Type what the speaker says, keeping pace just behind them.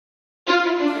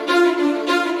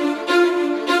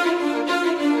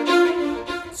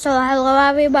So hello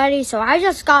everybody. So I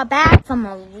just got back from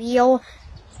a real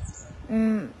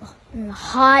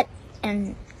hot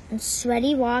and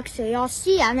sweaty walk. So y'all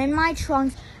see I'm in my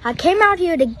trunks. I came out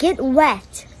here to get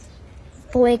wet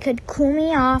so it could cool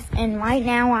me off, and right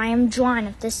now I am drying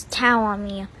with this towel on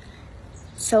me.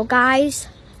 So guys,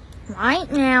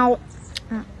 right now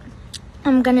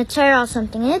I'm gonna tell y'all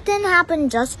something. It didn't happen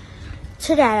just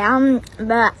today.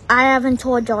 But I haven't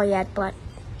told y'all yet, but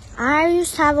I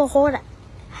used to have a whole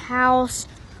house.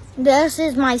 This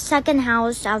is my second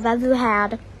house I've ever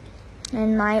had.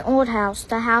 In my old house,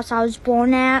 the house I was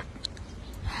born at,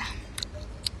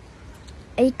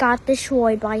 it got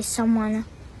destroyed by someone.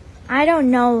 I don't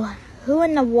know who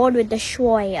in the world would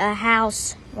destroy a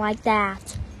house like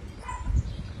that.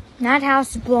 That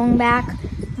house brought back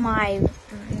my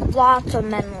lots of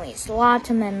memories.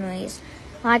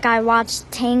 Like I watched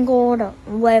Tangled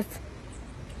with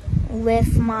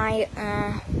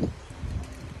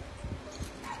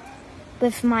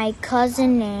my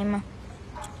cousin named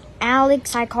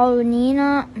Alex. I call her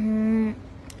Nina.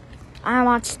 I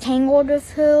watched Tangled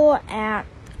with her at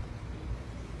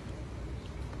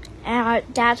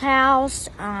that house.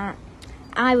 I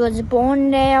was born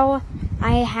there.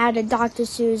 I had a Dr.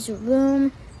 Seuss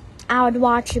room. I would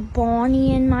watch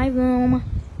Barney in my room,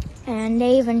 and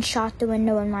they even shot the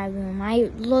window in my room.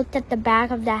 I looked at the back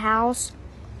of the house.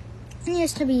 It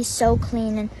used to be so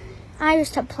clean, and I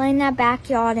used to play in that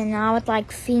backyard, and I would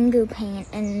like finger paint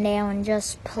in there and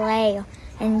just play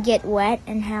and get wet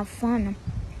and have fun.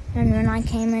 And when I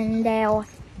came in there,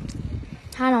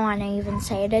 I don't want to even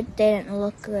say it, it didn't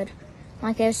look good.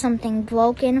 Like there was something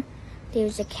broken. There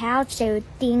was a couch, there were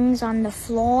things on the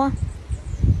floor.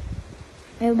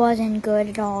 It wasn't good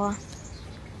at all.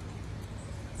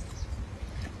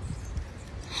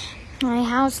 My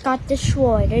house got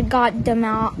destroyed. It got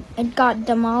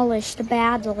demolished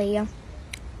badly.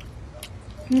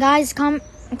 Guys,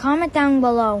 comment down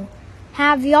below.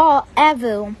 Have y'all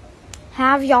ever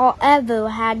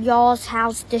had y'all's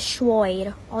house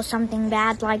destroyed or something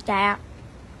bad like that?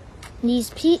 These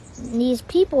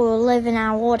people who live in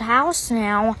our old house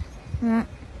now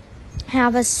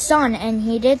have a son, and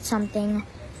he did something,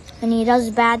 and he does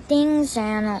bad things,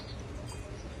 and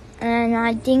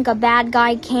I think a bad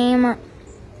guy came,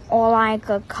 or like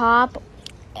a cop,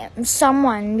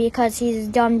 someone, because he's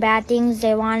done bad things,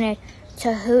 they wanted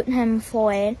to hoot him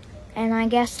for it, and I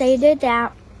guess they did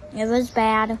that. It was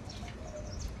bad.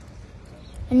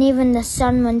 And even the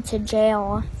son went to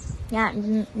jail. That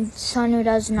son who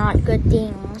does not good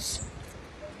things.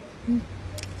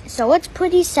 So it's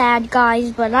pretty sad,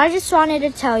 guys, but I just wanted to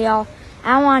tell y'all,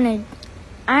 I want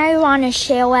to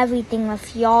share everything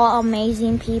with y'all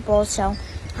amazing people. So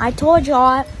I told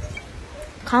y'all,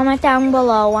 comment down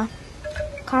below,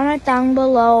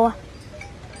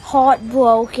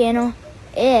 heartbroken.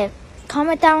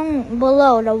 Comment down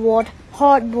below the word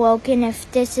heartbroken if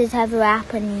this has ever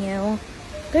happened to you.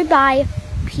 Goodbye,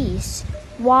 peace,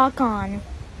 walk on.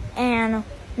 And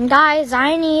guys,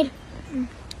 I need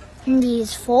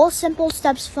these 4 simple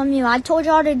steps from you. I told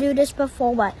y'all to do this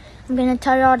before, but I'm going to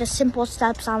tell y'all the simple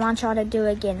steps I want y'all to do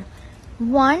again.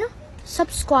 1,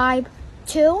 subscribe.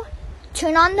 2,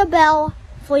 turn on the bell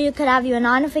so you could have your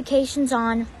notifications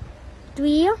on.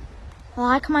 3,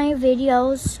 like my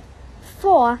videos.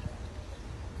 4,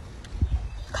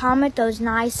 comment those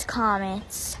nice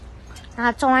comments.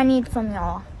 That's all I need from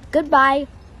y'all. Goodbye,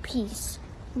 peace,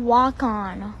 walk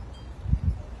on.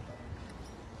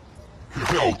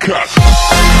 Hellcat.